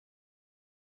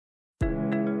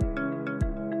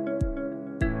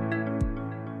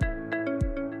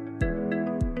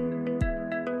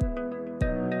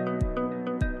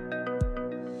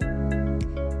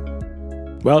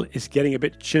Well, it's getting a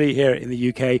bit chilly here in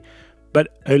the UK, but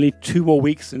only 2 more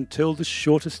weeks until the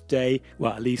shortest day,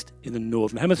 well, at least in the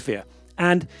Northern Hemisphere.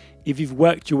 And if you've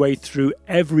worked your way through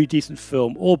every decent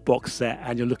film or box set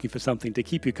and you're looking for something to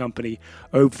keep you company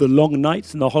over the long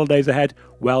nights and the holidays ahead,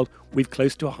 well, we've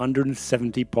close to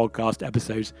 170 podcast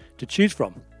episodes to choose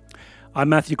from. I'm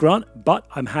Matthew Grant, but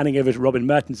I'm handing over to Robin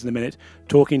Mertens in a minute,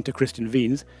 talking to Christian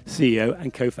Wiens, CEO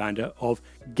and co-founder of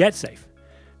GetSafe.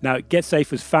 Now,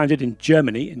 GetSafe was founded in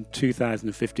Germany in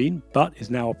 2015, but is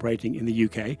now operating in the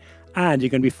UK. And you're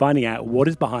going to be finding out what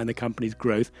is behind the company's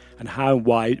growth and how and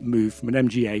why it moved from an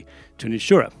MGA to an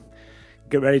insurer.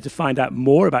 Get ready to find out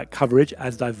more about coverage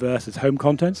as diverse as home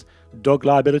contents, dog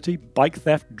liability, bike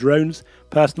theft, drones,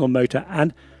 personal motor,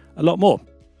 and a lot more.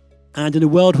 And in a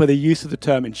world where the use of the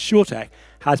term insurtech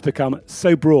has become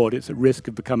so broad it's at risk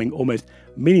of becoming almost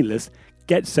meaningless,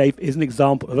 GetSafe is an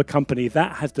example of a company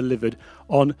that has delivered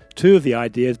on 2 of the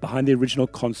ideas behind the original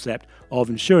concept of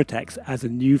insurtechs as a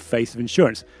new face of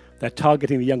insurance. They're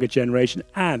targeting the younger generation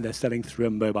and they're selling through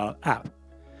a mobile app.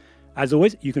 As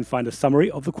always, you can find a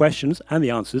summary of the questions and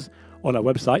the answers on our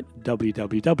website,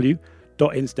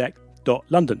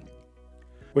 www.instech.london.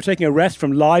 We're taking a rest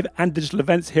from live and digital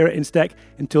events here at Instech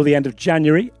until the end of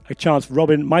January, a chance for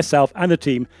Robin, myself and the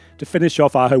team to finish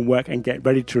off our homework and get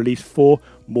ready to release 4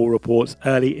 more reports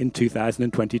early in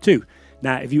 2022.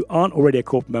 Now, if you aren't already a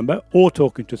corporate member or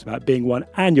talking to us about being one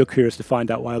and you're curious to find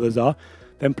out why others are,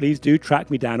 then please do track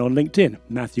me down on LinkedIn,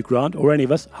 Matthew Grant, or any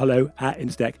of us,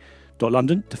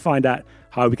 hello@instech.london, to find out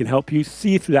how we can help you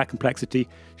see through that complexity,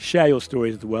 share your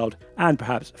stories of the world, and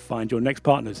perhaps find your next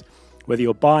partners, whether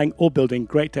you're buying or building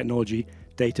great technology,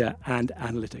 data, and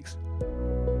analytics.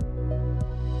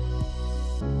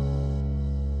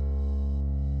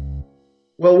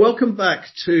 Well, welcome back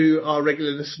to our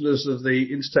regular listeners of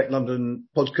the Instech London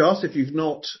podcast. If you've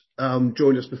not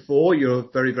joined us before, you're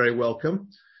very, very welcome.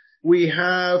 We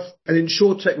have an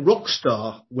insurtech rock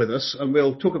star with us, and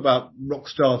we'll talk about rock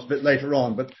stars a bit later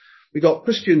on. But we got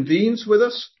Christian Wiens with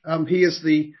us. He is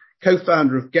the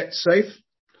co-founder of GetSafe.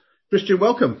 Christian,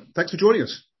 welcome. Thanks for joining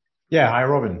us. Yeah, hi,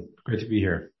 Robin. Great to be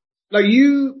here. Now,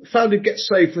 you founded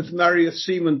GetSafe with Marius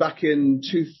Seaman back in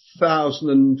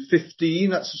 2015.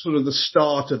 That's sort of the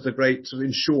start of the great sort of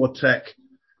insurtech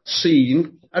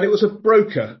scene. And it was a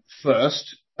broker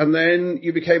first, and then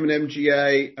you became an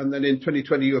MGA, and then in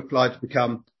 2020 you applied to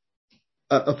become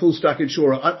a full-stack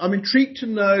insurer. I'm intrigued to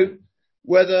know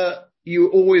whether you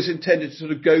always intended to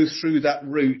sort of go through that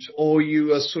route, or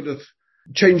you sort of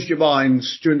changed your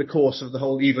minds during the course of the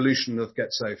whole evolution of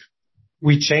GetSafe.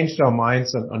 We changed our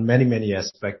minds on many, many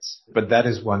aspects, but that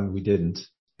is one we didn't,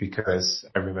 because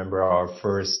I remember our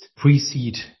first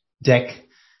pre-seed deck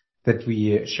that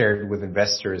we shared with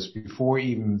investors before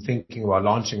even thinking about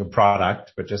launching a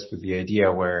product, but just with the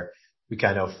idea where we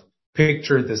kind of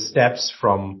pictured the steps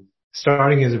from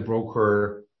starting as a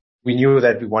broker. We knew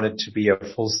that we wanted to be a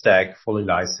full stack, fully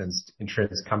licensed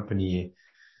insurance company.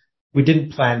 We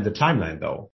didn't plan the timeline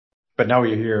though, but now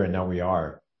we're here and now we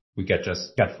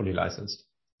just got fully licensed.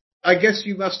 I guess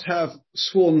you must have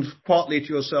sworn partly to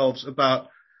yourselves about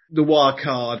the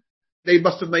Wirecard. They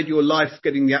must have made your life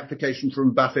getting the application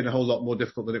from BaFin a whole lot more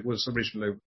difficult than it was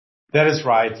originally. That is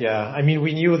right. Yeah. I mean,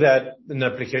 we knew that in the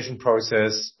application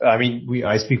process,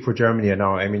 I speak for Germany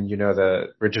now. You know,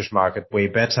 the British market way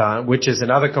better, which is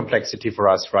another complexity for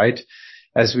us, right?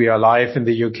 As we are live in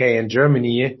the UK and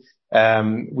Germany,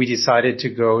 we decided to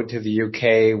go to the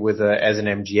UK as an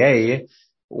MGA,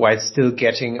 while still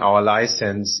getting our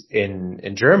license in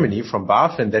Germany from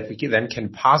BaFin that we then can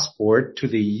passport to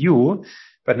the EU.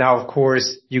 But now, of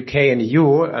course, UK and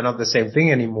EU are not the same thing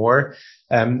anymore.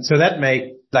 So that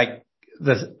made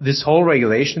this whole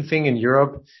regulation thing in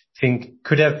Europe,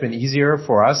 could have been easier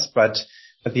for us. But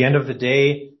at the end of the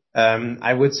day,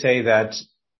 I would say that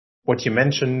what you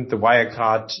mentioned, the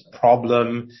Wirecard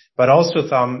problem, but also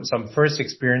some first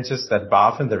experiences that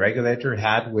BaFin, the regulator,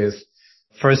 had with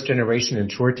first generation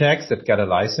insurtechs that got a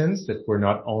license that were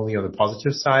not only on the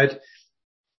positive side,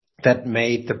 that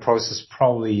made the process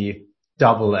probably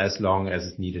double as long as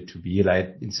it needed to be.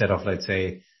 Like instead of, let's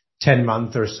say, 10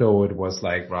 months or so, it was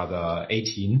like rather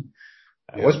 18.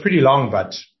 It was pretty long,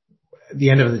 but at the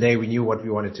end of the day, we knew what we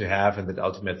wanted to have and that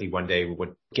ultimately one day we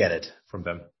would get it from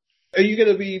them. Are you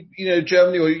going to be,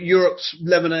 Germany or Europe's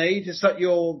Lemonade? Is that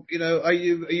are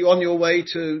you on your way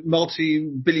to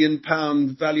multi-billion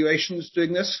pound valuations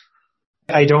doing this?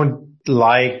 I don't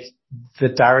like the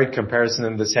direct comparison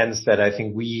in the sense that I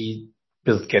think we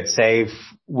built GetSafe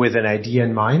with an idea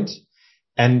in mind.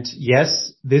 And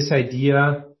yes, this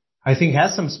idea, I think,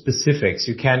 has some specifics.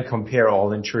 You can't compare all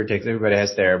insurtechs. Everybody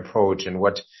has their approach. And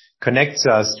what connects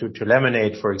us to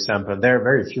Lemonade, for example, there are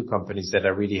very few companies that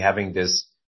are really having this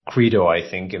credo, I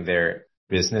think, in their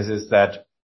business, is that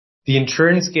the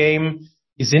insurance game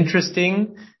is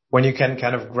interesting when you can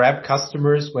kind of grab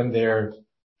customers when they're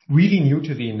really new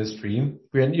to the industry.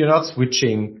 You're not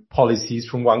switching policies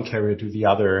from one carrier to the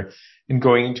other and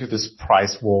going into this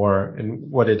price war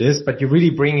and what it is, but you're really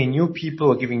bringing new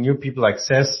people, giving new people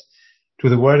access to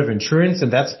the world of insurance.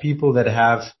 And that's people that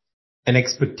have an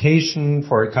expectation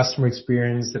for a customer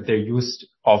experience that they're used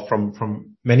of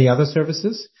from many other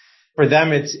services. For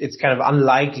them, it's kind of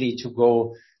unlikely to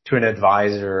go to an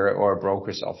advisor or a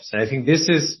broker's office. And I think this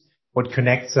is what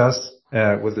connects us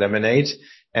with Lemonade.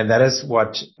 And that is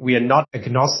what we are not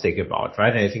agnostic about,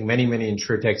 right? And I think many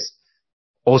insurtechs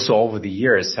also over the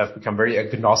years have become very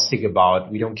agnostic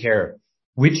about, we don't care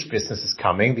which business is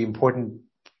coming. The important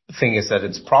thing is that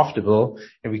it's profitable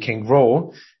and we can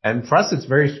grow. And for us, it's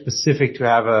very specific to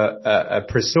have a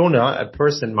persona, a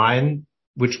person in mind,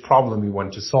 which problem we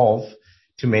want to solve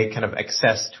to make kind of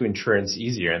access to insurance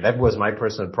easier. And that was my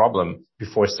personal problem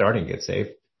before starting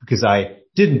GetSafe, because I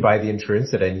didn't buy the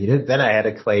insurance that I needed. Then I had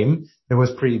a claim that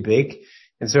was pretty big.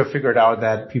 And so I figured out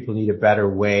that people need a better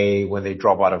way when they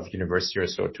drop out of university or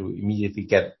so to immediately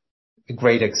get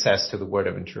great access to the world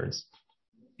of insurance.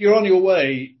 You're on your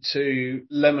way to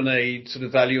Lemonade sort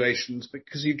of valuations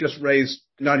because you've just raised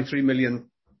 93 million.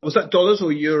 Was that dollars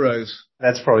or euros?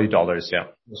 That's probably dollars, yeah.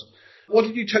 What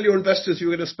did you tell your investors you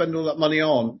were going to spend all that money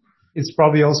on? It's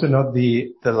probably also not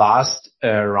the last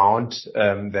round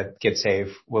that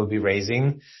GetSafe will be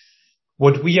raising.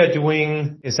 What we are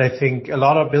doing is, I think,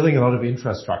 building a lot of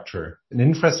infrastructure, an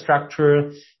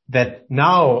infrastructure that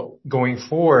now going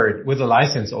forward with a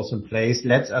license also in place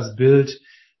lets us build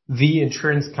the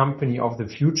insurance company of the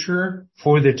future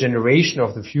for the generation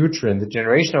of the future. And the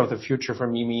generation of the future for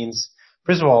me means,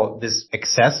 first of all, this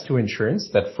access to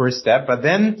insurance, that first step, but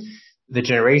then the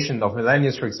generation of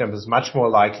millennials, for example, is much more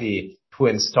likely to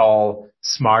install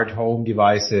smart home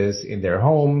devices in their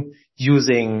home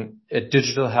using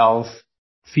digital health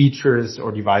features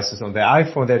or devices on their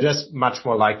iPhone. They're just much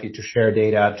more likely to share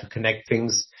data, to connect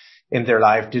things in their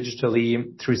life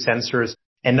digitally through sensors.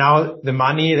 And now the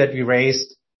money that we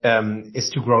raised is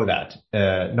to grow that,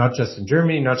 not just in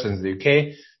Germany, not just in the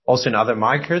UK, also in other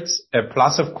markets.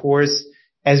 Plus, of course,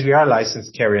 as we are a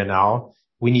licensed carrier now,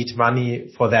 we need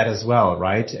money for that as well,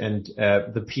 right? And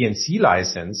the P&C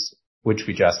license, which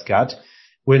we just got,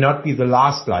 will not be the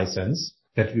last license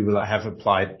that we will have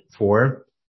applied for.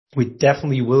 We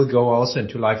definitely will go also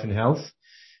into life and health,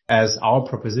 as our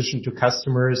proposition to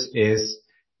customers is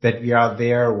that we are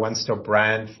their one-stop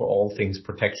brand for all things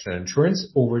protection and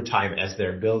insurance over time as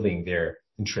they're building their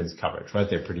insurance coverage, right?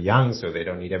 They're pretty young, so they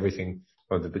don't need everything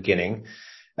from the beginning.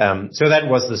 So that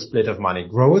was the split of money.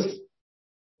 Growth,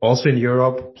 also in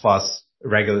Europe, plus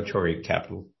regulatory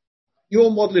capital. Your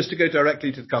model is to go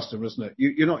directly to the customer, isn't it?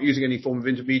 You're not using any form of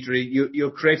intermediary.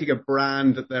 You're creating a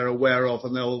brand that they're aware of,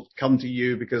 and they'll come to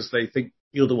you because they think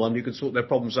you're the one who can sort their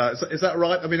problems out. Is that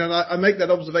right? I mean, and I make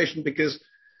that observation because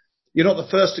you're not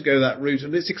the first to go that route,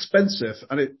 and it's expensive,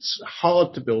 and it's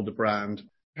hard to build a brand.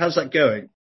 How's that going?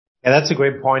 Yeah, that's a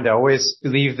great point. I always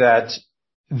believe that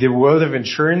the world of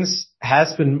insurance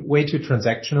has been way too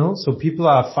transactional. So people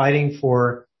are fighting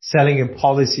for selling a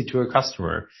policy to a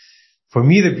customer. For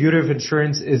me, the beauty of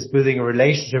insurance is building a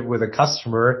relationship with a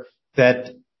customer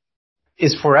that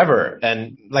is forever.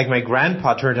 And like my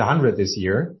grandpa turned 100 this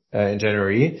year, in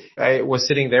January, I was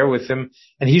sitting there with him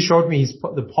and he showed me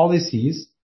the policies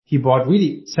he bought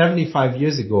really 75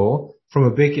 years ago from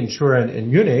a big insurer in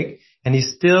Munich. And he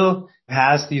still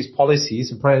has these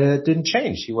policies and probably that didn't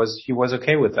change. He was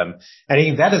okay with them. I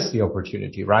think that is the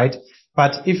opportunity, right?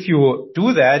 But if you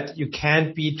do that, you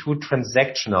can't be too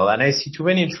transactional. And I see too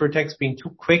many insurtechs being too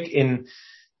quick in,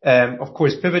 of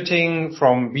course, pivoting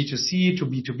from B2C to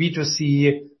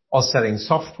B2B2C or selling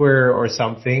software or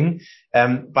something.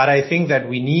 But I think that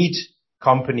we need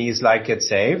companies like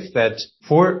GetSafe that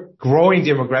for growing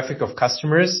demographic of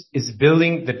customers is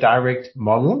building the direct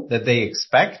model that they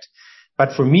expect.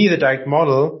 But for me, the direct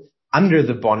model under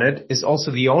the bonnet is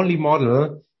also the only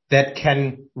model that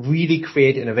can really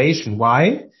create innovation.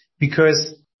 Why?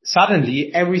 Because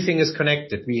suddenly everything is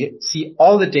connected. We see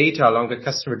all the data along the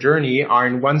customer journey are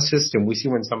in one system. We see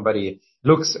when somebody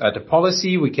looks at a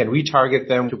policy, we can retarget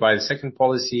them to buy the second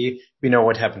policy. We know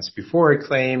what happens before a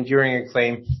claim, during a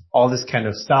claim, all this kind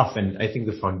of stuff. And I think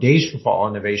the foundation for all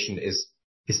innovation is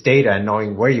data and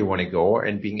knowing where you want to go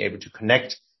and being able to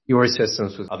connect your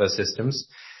systems with other systems.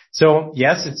 So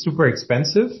yes, it's super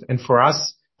expensive. And for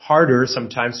us, harder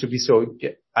sometimes to be so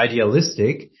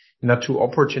idealistic not too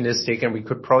opportunistic, and we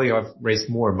could probably have raised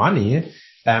more money.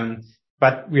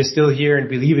 But we're still here and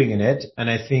believing in it. And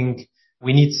I think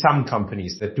we need some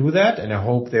companies that do that. And I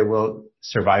hope they will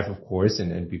survive, of course,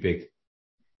 and be big.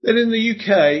 Then in the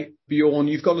UK, Bjorn,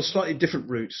 you've got a slightly different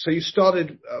route. So you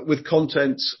started with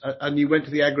content and you went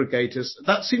to the aggregators.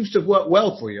 That seems to have worked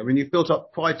well for you. I mean, you've built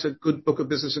up quite a good book of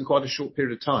business in quite a short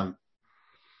period of time.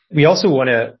 We also want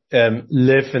to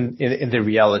live in the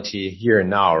reality here and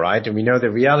now, right? And we know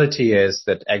the reality is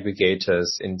that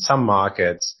aggregators in some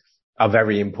markets are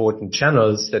very important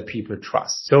channels that people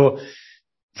trust. So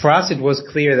for us, it was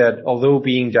clear that although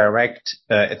being direct,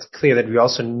 it's clear that we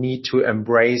also need to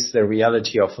embrace the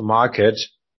reality of the market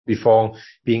before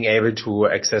being able to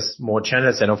access more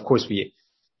channels. And of course,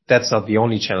 that's not the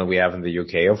only channel we have in the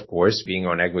UK, of course, being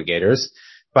on aggregators,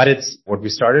 but it's what we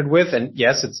started with. And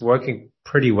yes, it's working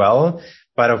pretty well.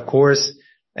 But of course,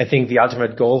 I think the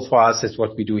ultimate goal for us is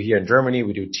what we do here in Germany.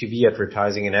 We do TV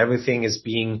advertising, and everything is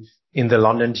being in the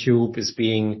London Tube, is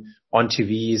being on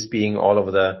TV, is being all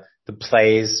over the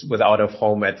place with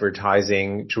out-of-home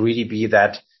advertising to really be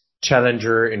that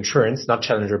challenger insurance, not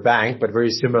challenger bank, but very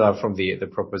similar from the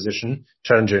proposition,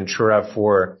 challenger insurer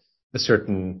for a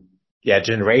certain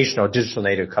generation of digital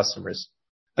native customers.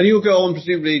 And you'll go on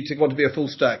presumably to want to be a full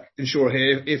stack insurer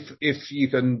here if you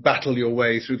can battle your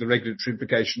way through the regulatory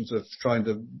implications of trying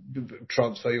to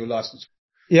transfer your license.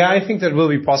 Yeah, I think that will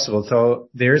be possible. So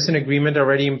there is an agreement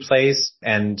already in place,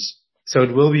 and so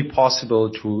it will be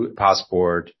possible to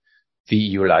passport the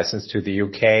EU license to the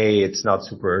UK. It's not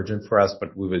super urgent for us,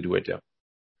 but we will do it. Yeah.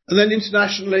 And then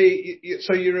internationally,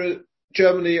 so you're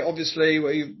Germany, obviously,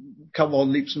 where you've come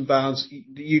on leaps and bounds,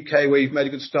 the UK, where you've made a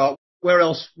good start. Where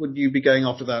else would you be going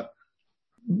after that?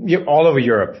 All over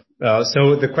Europe.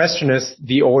 So the question is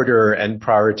the order and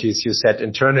priorities you set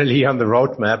internally on the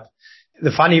roadmap.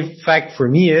 The funny fact for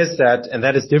me is that, and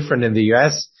that is different in the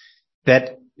US,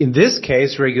 that in this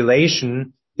case,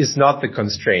 regulation is not the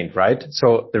constraint, right?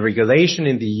 So the regulation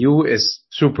in the EU is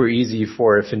super easy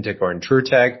for a fintech or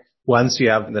insurtech once you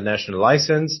have the national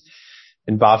license.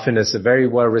 And BaFin is a very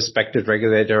well-respected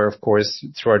regulator, of course,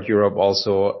 throughout Europe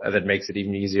also. That makes it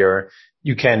even easier.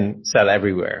 You can sell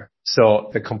everywhere. So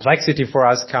the complexity for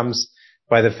us comes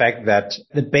by the fact that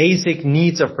the basic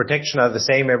needs of protection are the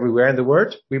same everywhere in the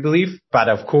world, we believe. But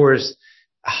of course,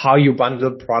 how you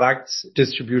bundle products,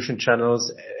 distribution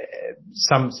channels,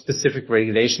 some specific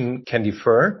regulation can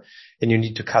differ, and you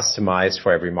need to customize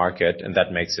for every market, and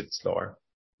that makes it slower.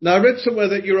 Now, I read somewhere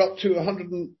that you're up to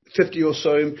 150 or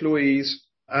so employees,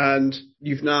 and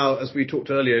you've now, as we talked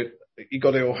earlier, you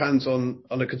got your hands on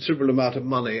a considerable amount of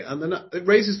money. And then it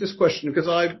raises this question, because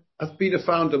I've been a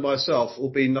founder myself,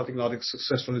 albeit nothing like as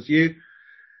successful as you.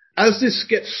 As this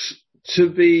gets to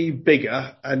be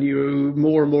bigger and you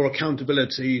more and more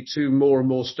accountability to more and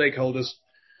more stakeholders,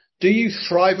 do you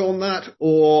thrive on that,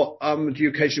 or do you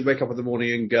occasionally wake up in the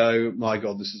morning and go, my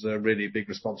God, this is a really big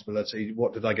responsibility.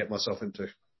 What did I get myself into?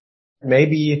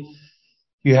 Maybe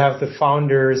you have the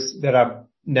founders that are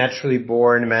naturally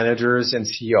born managers and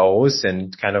CEOs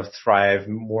and kind of thrive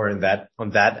more on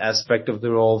that aspect of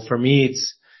the role. For me,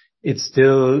 it's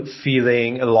still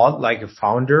feeling a lot like a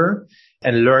founder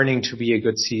and learning to be a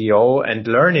good CEO, and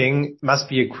learning must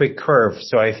be a quick curve.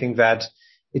 So I think that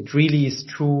it really is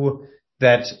true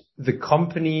that the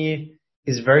company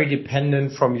is very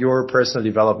dependent from your personal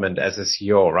development as a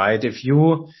CEO, right? If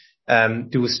you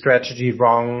do strategy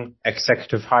wrong,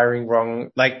 executive hiring wrong,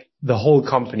 like the whole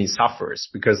company suffers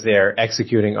because they're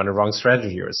executing on a wrong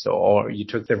strategy or so, or you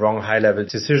took the wrong high-level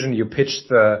decision, you pitched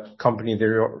the company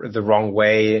the wrong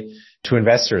way to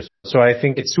investors. So I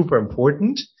think it's super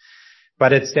important,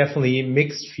 but it's definitely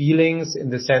mixed feelings in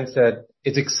the sense that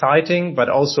it's exciting, but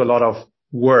also a lot of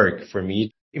work for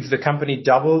me. If the company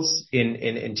doubles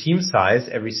in team size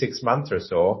every 6 months or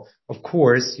so, of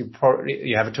course,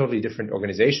 you have a totally different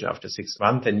organization after 6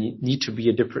 months, and you need to be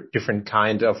a different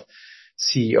kind of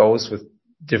CEOs with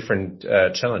different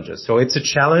challenges. So it's a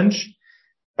challenge,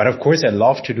 but of course I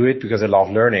love to do it because I love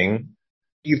learning.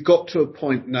 You've got to a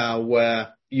point now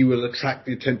where you will attract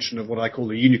the attention of what I call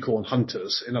the unicorn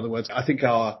hunters. In other words, I think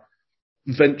our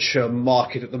venture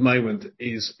market at the moment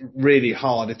is really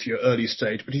hard if you're early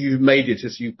stage, but if you've made it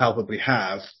as you palpably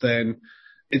have, then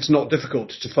it's not difficult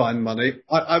to find money.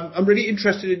 I'm really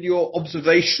interested in your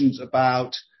observations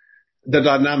about the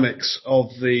dynamics of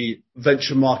the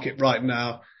venture market right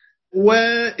now.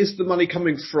 Where is the money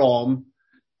coming from?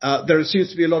 There seems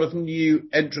to be a lot of new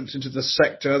entrants into the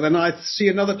sector. Then I see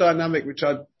another dynamic which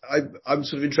I'm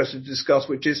sort of interested to discuss,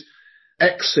 which is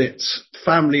exits,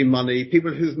 family money,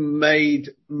 people who've made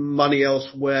money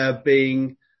elsewhere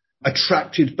being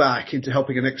attracted back into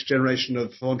helping a next generation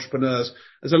of entrepreneurs.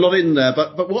 There's a lot in there,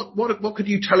 but what could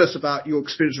you tell us about your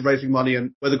experience of raising money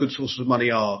and where the good sources of money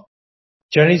are?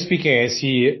 Generally speaking, I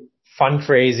see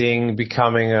fundraising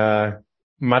becoming a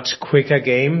much quicker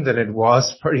game than it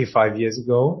was 35 years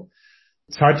ago.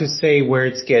 It's hard to say where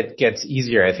it gets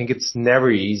easier. I think it's never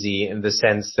easy in the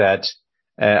sense that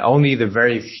only the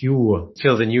very few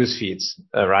fill the news feeds,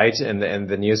 right, and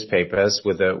the newspapers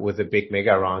with the big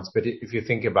mega rounds. But if you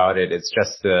think about it, it's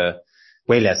just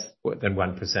way less than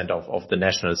 1% of the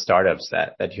national startups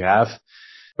that you have.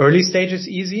 Early stage is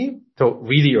easy, so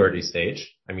really early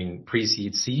stage. I mean,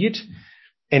 pre-seed, seed.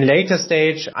 In later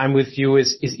stage, I'm with you,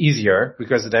 is easier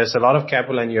because there's a lot of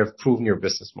capital and you have proven your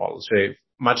business model. So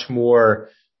much more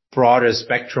broader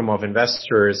spectrum of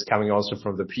investors coming also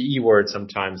from the PE world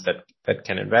sometimes that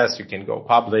can invest. You can go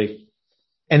public.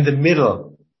 And the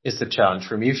middle is the challenge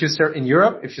for me. In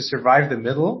Europe, if you survive the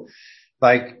middle,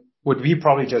 like what we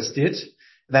probably just did,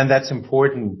 then that's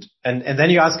important. And then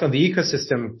you ask on the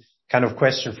ecosystem kind of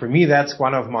question. For me, that's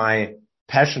one of my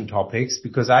passion topics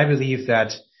because I believe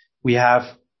that we have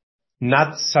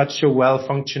not such a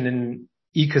well-functioning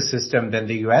ecosystem than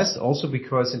the US, also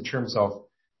because in terms of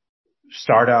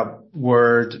startup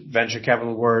world, venture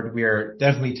capital world, we are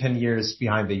definitely 10 years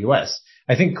behind the US.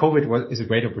 I think COVID is a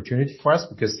great opportunity for us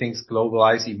because things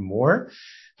globalize even more.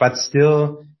 But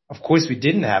still, of course, we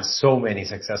didn't have so many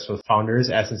successful founders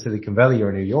as in Silicon Valley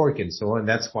or New York and so on.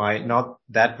 That's why not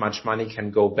that much money can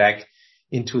go back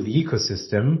into the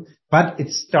ecosystem, but it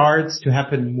starts to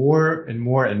happen more and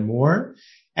more and more.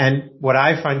 And what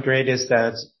I find great is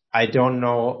that I don't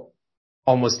know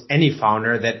almost any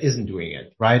founder that isn't doing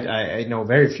it, right? I know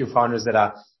very few founders that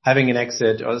are having an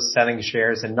exit or selling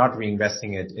shares and not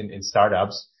reinvesting it in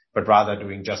startups, but rather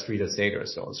doing just real estate or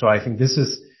so. So I think this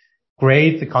is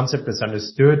great. The concept is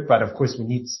understood, but of course we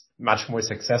need much more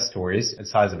success stories and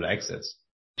sizable exits.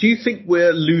 Do you think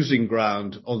we're losing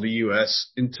ground on the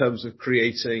US in terms of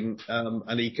creating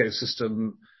an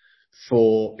ecosystem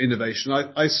for innovation?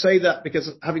 I say that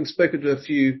because having spoken to a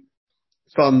few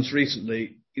funds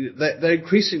recently, they're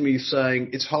increasingly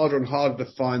saying it's harder and harder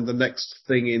to find the next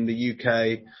thing in the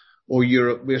UK or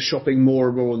Europe. We're shopping more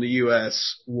and more in the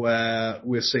US where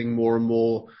we're seeing more and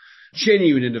more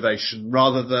genuine innovation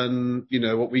rather than,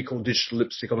 what we call digital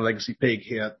lipstick on a legacy pig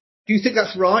here. Do you think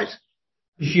that's right?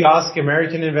 If you ask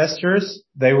American investors,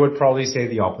 they would probably say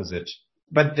the opposite.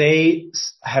 But they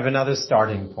have another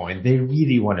starting point. They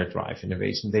really want to drive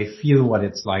innovation. They feel what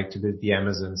it's like to build the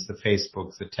Amazons, the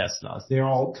Facebooks, the Teslas. They're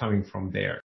all coming from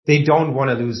there. They don't want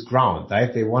to lose ground,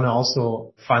 right? They want to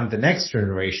also fund the next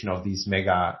generation of these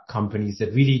mega companies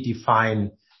that really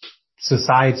define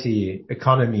society,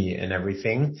 economy, and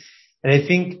everything. And I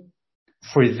think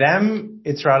for them,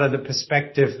 it's rather the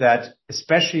perspective that,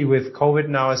 especially with COVID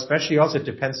now, especially also it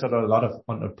depends on a lot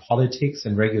on politics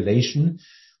and regulation.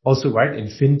 Also, right, in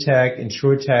fintech,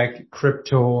 insurtech,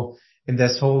 crypto, in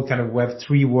this whole kind of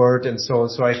Web3 world. And so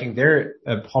I think their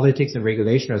politics and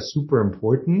regulation are super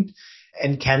important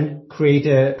and can create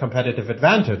a competitive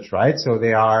advantage, right? So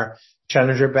they are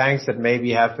challenger banks that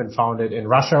maybe have been founded in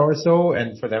Russia or so.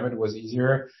 And for them, it was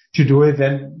easier to do it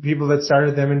than people that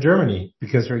started them in Germany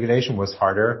because regulation was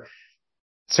harder.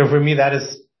 So for me, that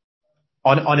is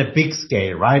on a big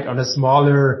scale, right? On a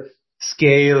smaller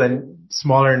scale and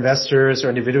smaller investors or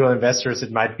individual investors,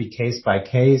 it might be case by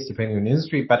case, depending on the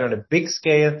industry. But on a big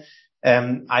scale,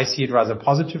 I see it rather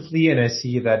positively. And I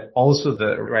see that also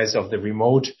the rise of the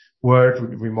remote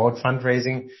world, remote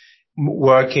fundraising,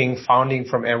 founding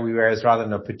from everywhere is rather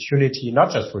an opportunity,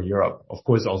 not just for Europe, of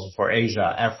course, also for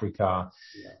Asia, Africa,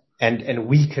 and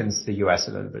weakens the US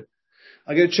a little bit.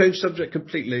 I'm going to change subject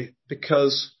completely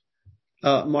because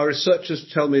my researchers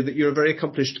tell me that you're a very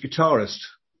accomplished guitarist.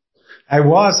 I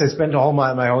spent all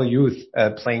my whole youth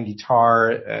playing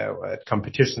guitar at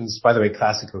competitions. By the way,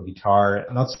 classical guitar,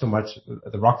 not so much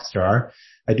the rock star.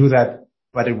 I do that,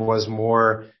 but it was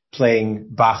more playing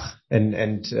Bach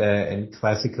and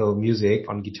classical music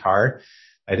on guitar.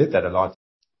 I did that a lot.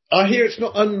 I hear it's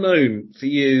not unknown for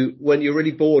you when you're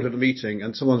really bored at a meeting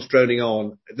and someone's droning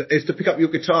on, is to pick up your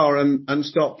guitar and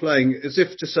start playing as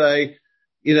if to say,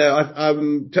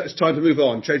 it's time to move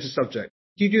on, change the subject.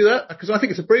 Do you do that? Because I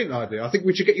think it's a brilliant idea. I think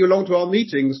we should get you along to our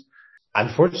meetings.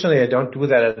 Unfortunately, I don't do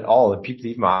that at all. People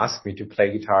even ask me to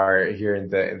play guitar here in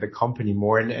the company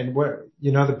more. And where,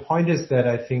 the point is that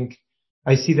I think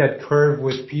I see that curve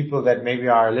with people that maybe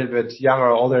are a little bit younger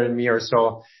or older than me or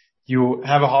so. You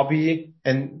have a hobby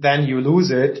and then you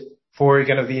lose it for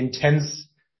kind of the intense,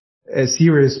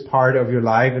 serious part of your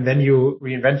life. And then you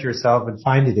reinvent yourself and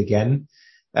find it again.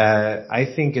 I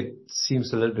think it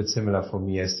seems a little bit similar for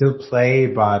me. I still play,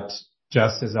 but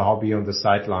just as a hobby on the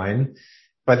sideline.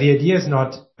 But the idea is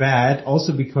not bad,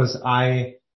 also because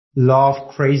I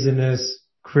love craziness,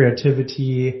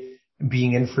 creativity,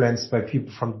 being influenced by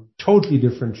people from totally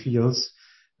different fields.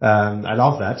 I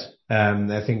love that.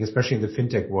 I think especially in the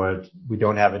fintech world, we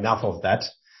don't have enough of that.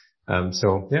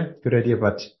 So yeah, good idea,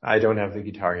 but I don't have the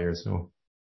guitar here, so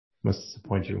must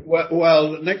disappoint you.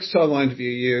 Well, next time I interview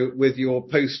you with your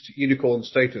post-unicorn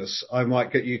status, I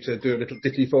might get you to do a little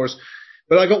ditty for us.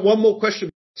 But I got one more question.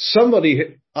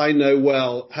 Somebody I know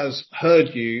well has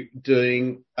heard you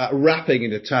doing rapping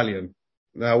in Italian.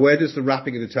 Now, where does the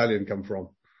rapping in Italian come from?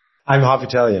 I'm half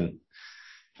Italian.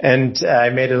 And I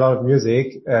made a lot of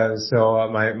music. So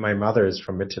my mother is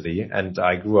from Italy, and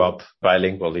I grew up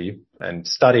bilingually and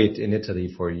studied in Italy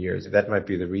for years. That might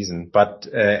be the reason. But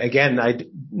again, I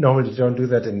normally don't do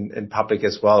that in public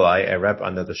as well. I rap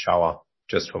under the shower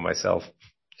just for myself.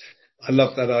 I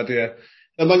love that idea.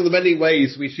 Among the many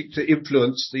ways we seek to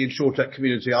influence the InsurTech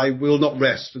community, I will not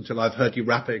rest until I've heard you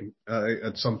rapping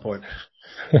at some point.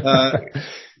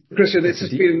 Christian,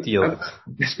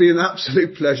 it's been an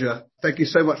absolute pleasure. Thank you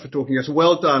so much for talking to us.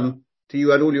 Well done to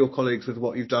you and all your colleagues with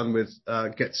what you've done with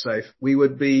GetSafe. We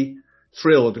would be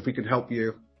thrilled if we could help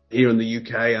you here in the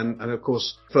UK and of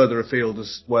course, further afield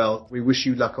as well. We wish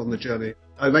you luck on the journey.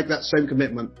 I make that same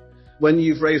commitment. When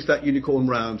you've raised that unicorn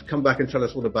round, come back and tell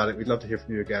us all about it. We'd love to hear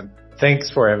from you again.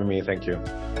 Thanks for having me. Thank you.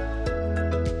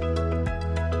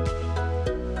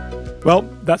 Well,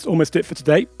 that's almost it for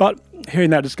today. But hearing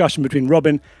that discussion between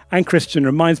Robin and Christian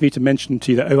reminds me to mention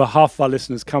to you that over half of our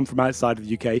listeners come from outside of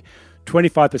the UK,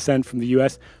 25% from the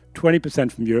US,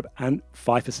 20% from Europe, and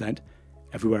 5%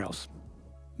 everywhere else.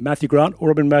 Matthew Grant or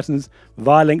Robin Mertens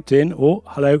via LinkedIn or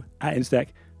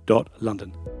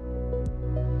hello@instech.london.